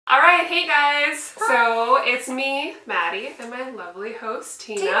Alright, hey guys! Hi. So it's me, Maddie, and my lovely host,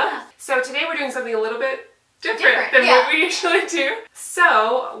 Tina. So today we're doing something a little bit different than what we usually do.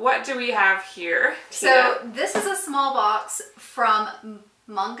 So what do we have here, Tina? So this is a small box from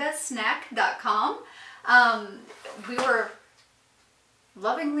mangasnack.com. We were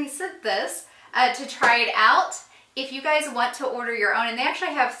lovingly sent this to try it out. If you guys want to order your own, and they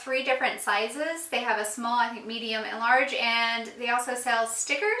actually have 3 different sizes. They have a small, I think medium and large, and they also sell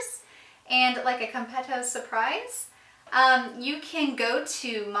stickers and like a Competto surprise. You can go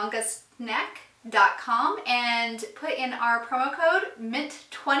to mangasnack.com and put in our promo code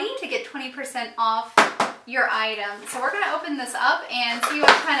MINT20 to get 20% off your item. So we're going to open this up and see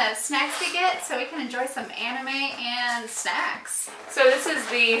what kind of snacks we get so we can enjoy some anime and snacks. So this is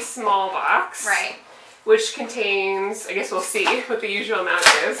the small box. Right. Which contains, I guess we'll see what the usual amount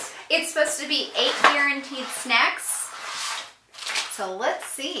is. It's supposed to be 8 guaranteed snacks. So let's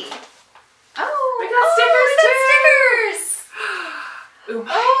see. Oh, we got stickers too!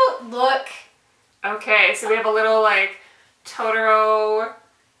 Oh, look. Okay, so we have a little like Totoro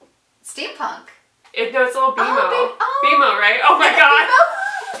steampunk. No, it's a little Bimo. Oh, Bimo, right? Oh my god.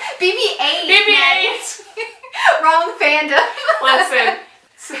 BB-8. BB-8. Wrong fandom. Listen.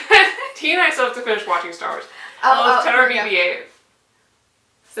 Tina and I still have to finish watching Star Wars. Totoro BB-8.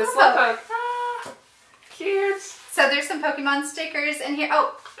 This Slowpoke. Ah, cute. So there's some Pokemon stickers in here.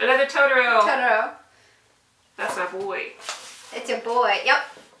 Oh. Another Totoro. Totoro. That's my boy. It's a boy. Yep.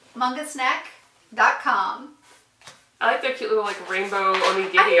 Mangasnack.com. I like their cute little like rainbow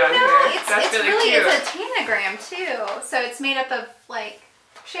onigiri on here. That's really cute. It's a tanagram too. So it's made up of like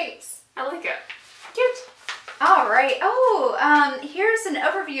shapes. I like it. Cute. All right. Oh, here's an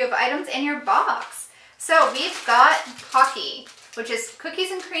overview of items in your box. So we've got Pocky, which is cookies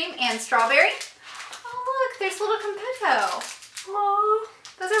and cream and strawberry. Oh, look, there's little Competto. Oh,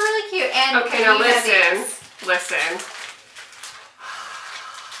 those are really cute. And okay, now listen.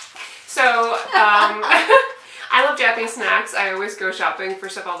 So, I love Japanese snacks. I always go shopping for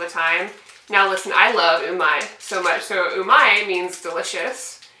stuff all the time. Now listen, I love umai so much. So umai means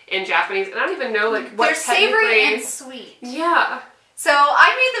delicious in Japanese, and I don't even know like what they're savory and sweet. Yeah. So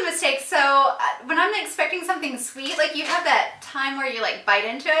I made the mistake. So when I'm expecting something sweet, like you have that time where you like bite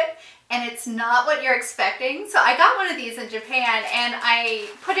into it, and it's not what you're expecting. So I got one of these in Japan, and I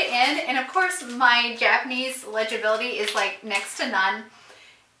put it in, and of course my Japanese legibility is like next to none.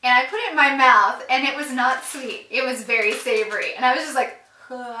 And I put it in my mouth, and it was not sweet. It was very savory, and I was just like,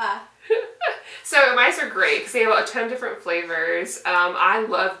 ugh. So umais are great because they have a ton of different flavors. I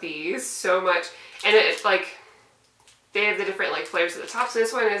love these so much, and it's like they have the different like flavors at the top. So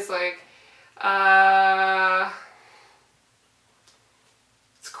this one is like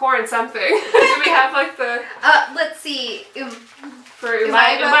it's corn something. Do we have like the let's see for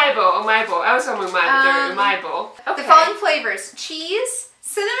umaibo? I was on umai, but they're umaibo. Okay. The following flavors: cheese,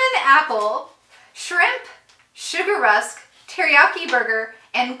 cinnamon apple, shrimp, sugar rusk, teriyaki burger,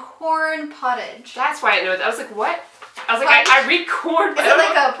 and corn pottage. That's why I know that. I was like, what? I was like, I read corn. Is it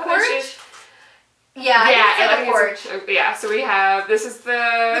like a porridge? Yeah, I think it's like a porridge. Yeah, so we have, this is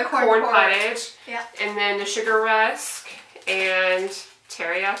the corn pottage. Yeah. And then the sugar rusk and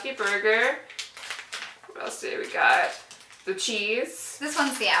teriyaki burger. What else did we got? The cheese. This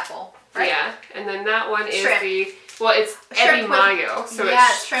one's the apple, right? Yeah, and then that one is shrimp. It's ebi mayo, so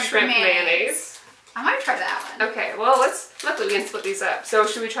it's shrimp mayonnaise. I might try that one. Okay, well luckily we can split these up. So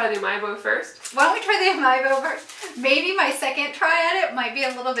should we try the umaibo first? Why don't we try the umaibo first? Maybe my second try at it might be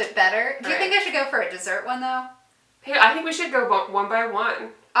a little bit better. Do you think I should go for a dessert one though? Hey, I think we should go one by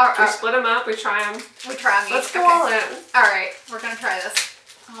one. We split them up, we try them. We try them. Let's go all in. Alright, we're gonna try this.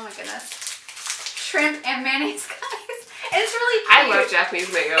 Oh my goodness. Shrimp and mayonnaise, guys. And it's really cute. I love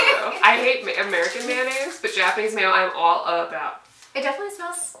Japanese mayo though. I hate American mayonnaise, but Japanese mayo I'm all about. It definitely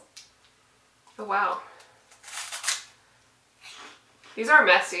smells. Oh wow. These are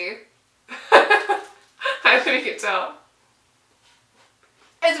messy. I think you can tell.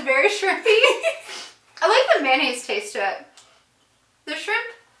 It's very shrimpy. I like the mayonnaise taste to it. The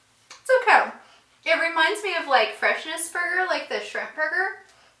shrimp, it's okay. It reminds me of like Freshness Burger, like the shrimp burger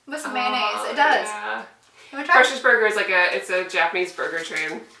with some mayonnaise. It does. Yeah. You wanna try? Freshness Burger is like it's a Japanese burger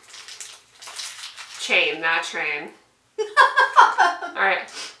chain. Not train. Alright.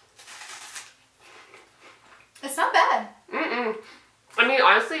 It's not bad. I mean,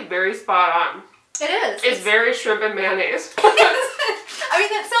 honestly, very spot on. It is. It's very shrimp and mayonnaise. I mean,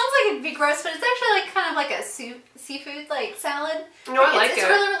 that sounds like it'd be gross, but it's actually like kind of like a seafood like salad. No, I like it. It's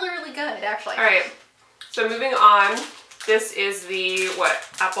really good, actually. All right. So moving on, this is the what?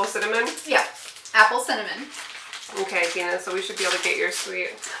 Apple cinnamon. Yeah, apple cinnamon. Okay, Tina, so we should be able to get your sweet.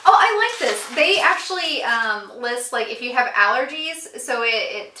 Oh, I like this. They actually list, like, if you have allergies, so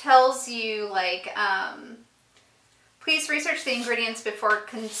it tells you, like, please research the ingredients before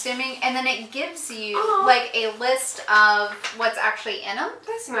consuming, and then it gives you, like, a list of what's actually in them.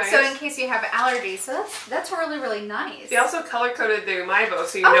 That's nice. So in case you have allergies. So that's really, really nice. They also color-coded the Umaibo,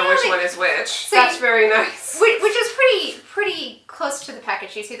 so you know which one is which. So that's very nice. Which is pretty close to the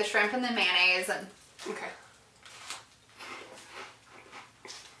package. You see the shrimp and the mayonnaise. And okay.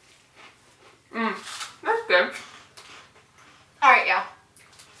 That's good. Alright, yeah.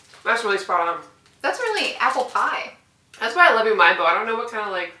 That's really spot on. That's really apple pie. That's why I love Umaibo. I don't know what kind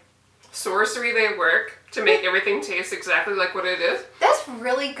of, like, sorcery they work to make everything taste exactly like what it is. That's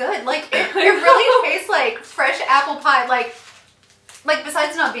really good. Like, it really tastes like fresh apple pie. Like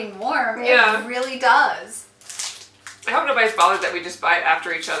besides not being warm, it really does. I hope nobody's bothered that we just buy it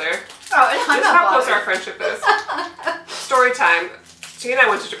after each other. Oh, I'm That's not how bothered. close our friendship is. Story time. Tina and I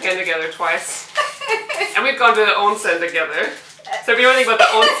went to Japan together twice. And we've gone to the onsen together. So if you know anything about the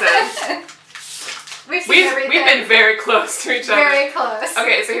onsen, we've been very close to each other. Very close.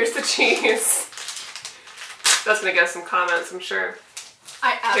 Okay, so here's the cheese. That's gonna get us some comments, I'm sure.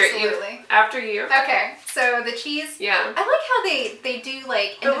 Absolutely. After you. Okay, so the cheese. Yeah. I like how they do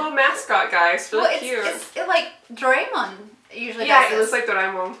like the little mascot guy is really cute. It's like Doraemon usually does. Yeah, it looks like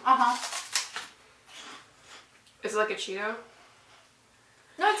Doraemon. Is it like a Cheeto?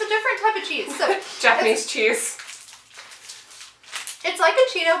 No, it's a different type of cheese. So Japanese cheese. It's like a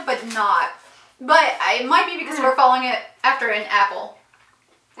Cheeto, but not. But it might be because we're following it after an apple.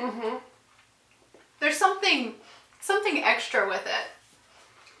 There's something extra with it.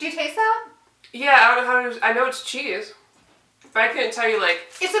 Do you taste that? Yeah, I don't know how to. I know it's cheese, but I couldn't tell you like.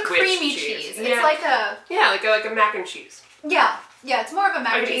 It's a creamy cheese. Yeah. It's like a like a mac and cheese. Yeah, it's more of a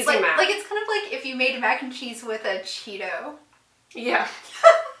mac and cheese. Like it's kind of like if you made mac and cheese with a Cheeto. Yeah.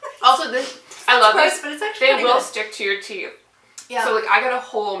 Also, I love this. But it's actually they will stick to your teeth. Yeah. So like I got a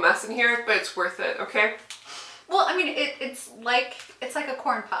whole mess in here, but it's worth it. Okay. Well, I mean, it's like a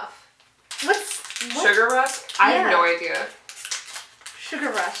corn puff. What's Sugar rush? I have no idea. Sugar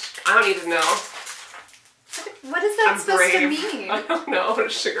rush. I don't need to know. What is that supposed to mean? I don't know what a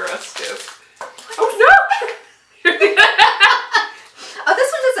sugar rush is. Oh no! Oh,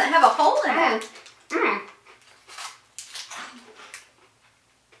 this one doesn't have a hole in it.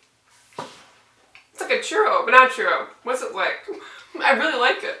 It's like a churro, but not a churro. What's it like? I really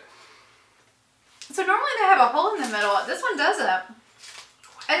like it. So normally they have a hole in the middle. This one doesn't.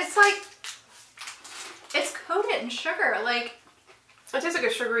 And it's like, it's coated in sugar. Like, it tastes like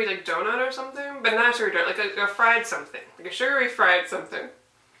a sugary like donut or something, but not a sugary donut, like a fried something. Like a sugary fried something.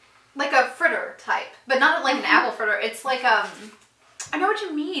 Like a fritter type, but not like an apple fritter. It's like, I know what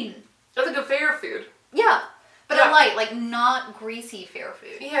you mean. It's like a fair food. Yeah, but a light, like not greasy fair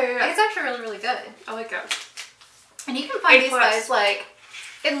food. Yeah. It's actually really, really good. I like it. And you can find these guys like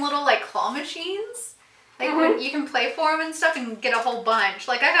in little like claw machines. Like when you can play for them and stuff and get a whole bunch.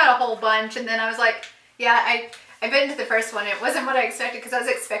 Like I got a whole bunch and then I was like, yeah, I bit into the first one. It wasn't what I expected because I was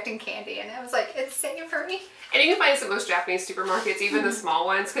expecting candy and I was like, it's savory. And you can find this at most Japanese supermarkets, even the small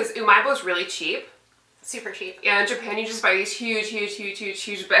ones, because Umaibo is really cheap. Super cheap. Yeah, in Japan you just buy these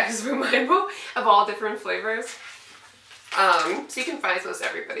huge bags of Umaibo of all different flavors. So you can find those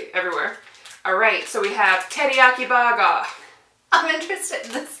everywhere. Alright, so we have teriyaki burger. I'm interested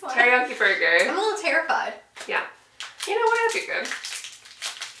in this one. Teriyaki burger. I'm a little terrified. Yeah. You know what? That'd be good.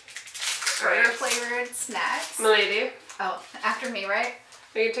 Soya flavored snacks. Milady. Oh, after me, right?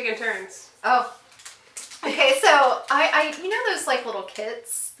 You're taking turns. Oh. Okay, so I you know those like little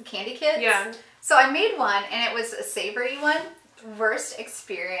kits, the candy kits? Yeah. So I made one and it was a savory one. Worst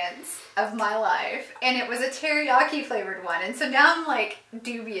experience of my life. And it was a teriyaki flavored one. And so now I'm like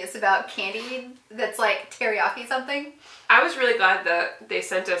dubious about candy that's like teriyaki something. I was really glad that they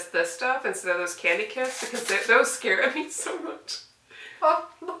sent us this stuff instead of those candy kits because those scared me so much. Oh.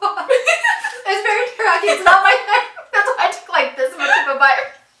 It's very teriyaki. It's not my thing. That's why I took like this much of a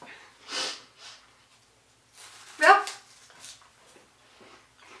bite. No.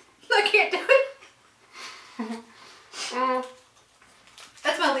 I can't do it.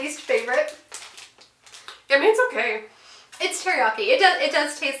 That's my least favorite. I mean, it's okay. It's teriyaki. It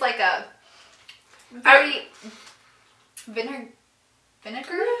does taste like a very vinegar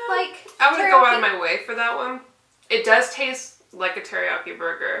like. I wouldn't go out of my way for that one. It does taste like a teriyaki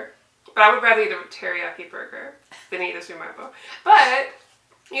burger, but I would rather eat a teriyaki burger than eat a Umaibo. But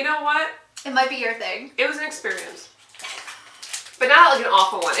you know what? It might be your thing. It was an experience. But not like an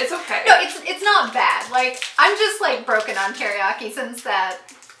awful one. It's okay. No, it's not bad. Like, I'm just like broken on teriyaki since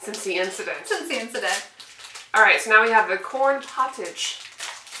the incident. All right, so now we have the corn pottage.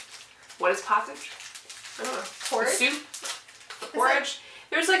 What is pottage? I don't know. Porridge? The soup? The porridge?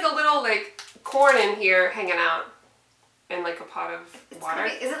 There's like a little like corn in here hanging out in like a pot of water.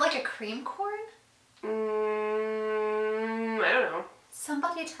 Is it like a cream corn? I don't know.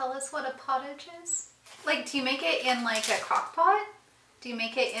 Somebody tell us what a pottage is. Like, do you make it in like a crock pot? Do you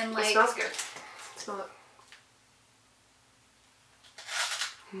make it in like... It smells good. Smell it.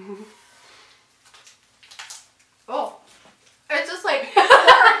 Oh. It's just like... Yeah,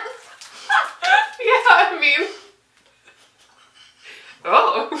 I mean...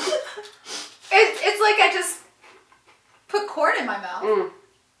 Oh. It's like I just put corn in my mouth.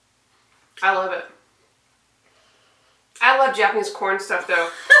 I love it. I love Japanese corn stuff though.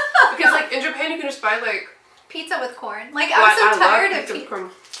 Because like in Japan you can just buy like... Pizza with corn. Like I'm so tired of pizza. Corn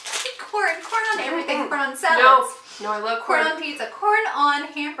Corn on everything. Corn on salads. No, I love corn. Corn on pizza. Corn on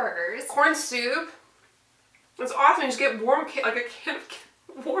hamburgers. Corn soup. It's awesome. You just get warm, like a can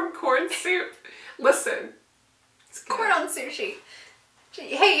of warm corn soup. Listen. Corn on sushi.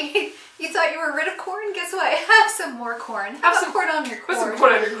 Hey, you thought you were rid of corn? Guess what? Have some more corn. Have some corn on your corn. Put some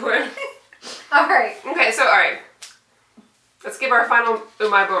corn on your corn. Alright. Okay, so alright. Let's give our final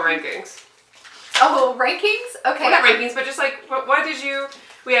Umaibo rankings. Oh, rankings? Okay. Well, not rankings, but just like, what did you...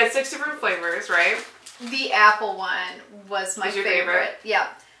 We had 6 different flavors, right? The apple one was my favorite. Yeah.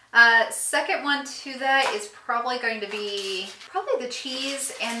 Second one to that is probably going to be probably the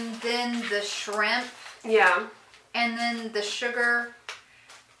cheese and then the shrimp. Yeah. And then the sugar.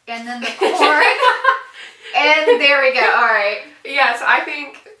 And then the corn. And there we go. All right. Yes, I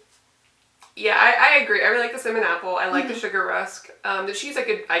think... Yeah, I agree. I really like the cinnamon apple. I like the sugar rusk. The cheese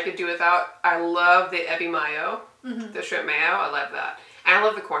I could do without. I love the ebi mayo, the shrimp mayo. I love that. And I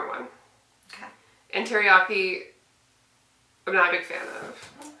love the corn one. Okay. And teriyaki, I'm not a big fan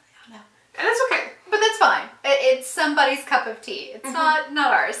of. No. And that's okay. But that's fine. It's somebody's cup of tea. It's not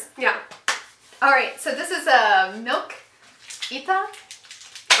ours. Yeah. All right. So this is a milk ita.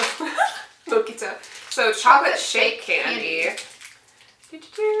 Milkita. So chocolate shake candy.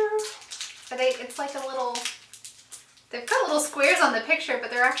 It's like a little, they've got little squares on the picture, but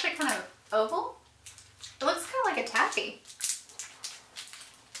they're actually kind of oval. It looks kind of like a taffy.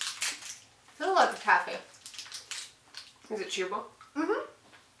 It looks like a taffy. Is it chewable? Mm-hmm.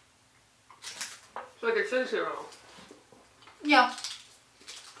 It's like a Tootsie Roll. Yeah.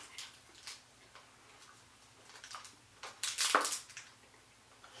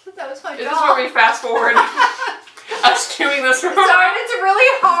 That was my jaw. This is where we fast forward us chewing this roll. Sorry, it's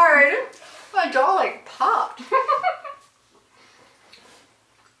really hard. My jaw like popped.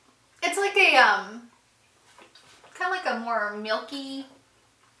 It's like a kind of like a more milky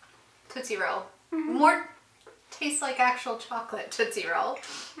Tootsie Roll. More tastes like actual chocolate Tootsie Roll.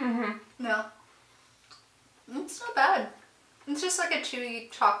 No, it's not bad. It's just like a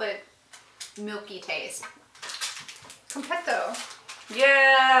chewy chocolate milky taste. Completo.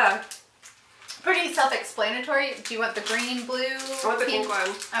 Yeah. Pretty self-explanatory. Do you want the green, blue? I want the pink one.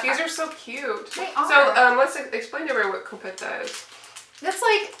 Okay. These are so cute. They are. So let's explain to everyone what competa is. That's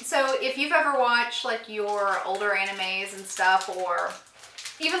like, so if you've ever watched like your older animes and stuff, or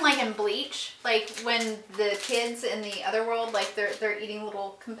even like in Bleach, like when the kids in the other world, like they're eating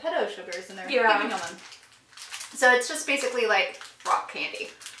little competto sugars and they're giving them. So it's just basically like rock candy,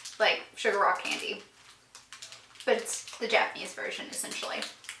 like sugar rock candy, but it's the Japanese version essentially.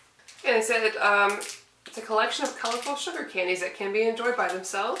 And it said it's a collection of colorful sugar candies that can be enjoyed by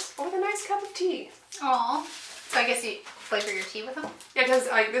themselves or with a nice cup of tea. Aww. So I guess you flavor your tea with them? Yeah, because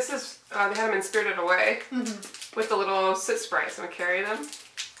this is, they had them in Spirited Away with the little sit sprites and carry them.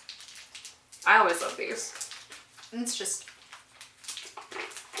 I always love these. It's just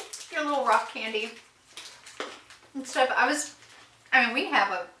your little rock candy and stuff. I mean, we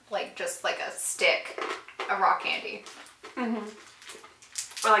have just like a stick of rock candy.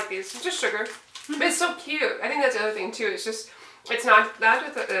 I like these. It's just sugar. But it's so cute. I think that's the other thing too. It's just, it's not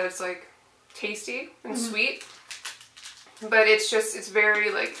that it's like tasty and sweet, but it's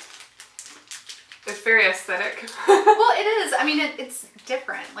very like, it's very aesthetic. Well, it is. I mean, it's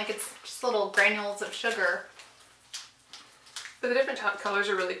different. Like it's just little granules of sugar. But the different colors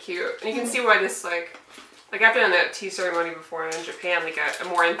are really cute. And you can see why this I've done a tea ceremony before in Japan, like a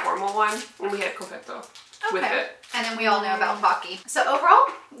more informal one, and we had confetto with it. And then we all know about Pocky. So overall,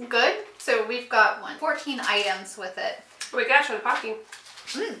 good. So we've got 14 items with it. Oh my gosh, the Pocky.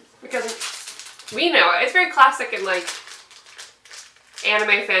 Because we know it. It's very classic in like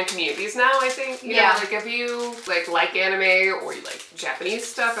anime fan communities now, I think. You know, like if you like anime or you like Japanese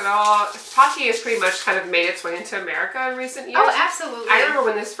stuff at all, Pocky has pretty much kind of made its way into America in recent years. Oh, absolutely. I remember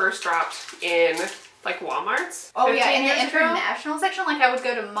when this first dropped in like Walmart's. Oh yeah, in the international section, like I would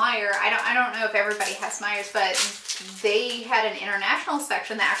go to Meijer. I don't know if everybody has Meijer's, but they had an international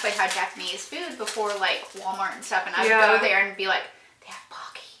section that actually had Japanese food before like Walmart and stuff, and I would go there and be like, they have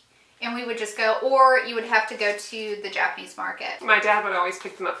pocky. And we would just go, or you would have to go to the Japanese market. My dad would always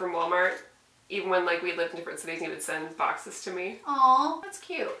pick them up from Walmart. Even when like we lived in different cities, he would send boxes to me. Aw, that's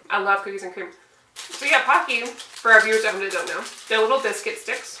cute. I love cookies and cream. So yeah, pocky, for our viewers that don't know, they're little biscuit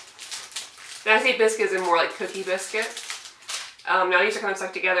sticks. And I say biscuits in more like cookie biscuit. Now these are kind of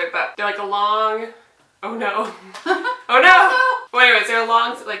stuck together, but they're like a long, oh no. Oh no! Well anyways, they're a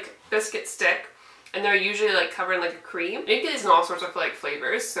long like biscuit stick. And they're usually like covered in like a cream. You can get these in all sorts of like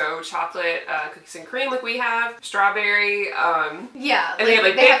flavors. So chocolate, cookies and cream like we have, strawberry, yeah. And they have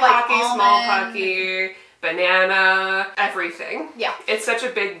like big pocky, small pocky, banana, everything. Yeah. It's such a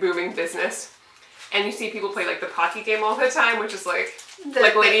big booming business. And you see people play like the pocky game all the time, which is like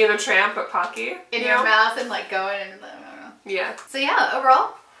Lady and the Tramp, but pocky. In your mouth and like going and yeah. So yeah,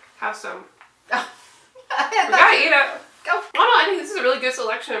 overall. Have some. Oh. We gotta eat it. Go. Oh no, I think this is a really good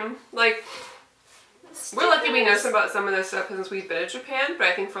selection. Like, we're lucky we know about some of this stuff since we've been to Japan, but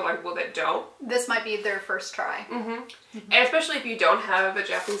I think for like people that don't, this might be their first try. And especially if you don't have a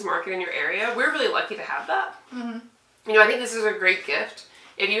Japanese market in your area, we're really lucky to have that. You know, I think this is a great gift.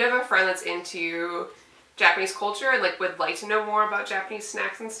 If you have a friend that's into Japanese culture and like would like to know more about Japanese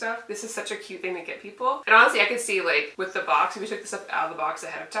snacks and stuff, this is such a cute thing to get people. And honestly, I could see like with the box, if we took this stuff out of the box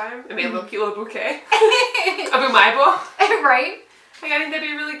ahead of time and made a little cute little bouquet of umaibo. Right? Like, I think that'd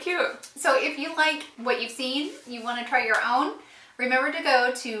be really cute. So if you like what you've seen, you want to try your own, remember to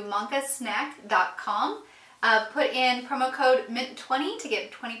go to mangasnack.com, put in promo code MINT20 to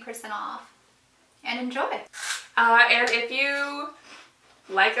get 20% off, and enjoy. And if you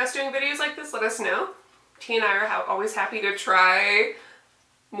like us doing videos like this, let us know. Tina and I are always happy to try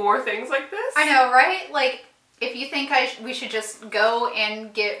more things like this. I know, right? Like, if you think we should just go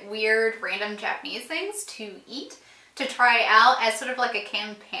and get weird, random Japanese things to eat, to try out as sort of like a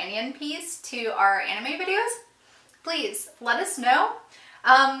companion piece to our anime videos, please let us know.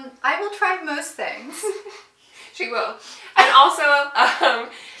 I will try most things. She will. And also,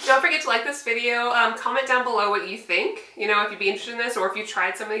 don't forget to like this video. Comment down below what you think. You know, if you'd be interested in this, or if you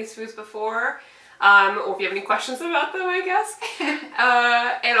tried some of these foods before, or if you have any questions about them, I guess.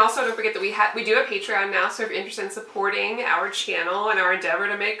 And also, don't forget that we do have Patreon now, so if you're interested in supporting our channel and our endeavor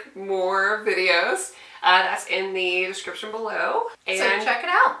to make more videos, that's in the description below. And so check it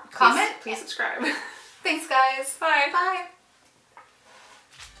out. Comment. Please subscribe. Thanks, guys. Bye. Bye.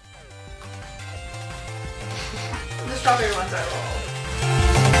 The strawberry ones are all.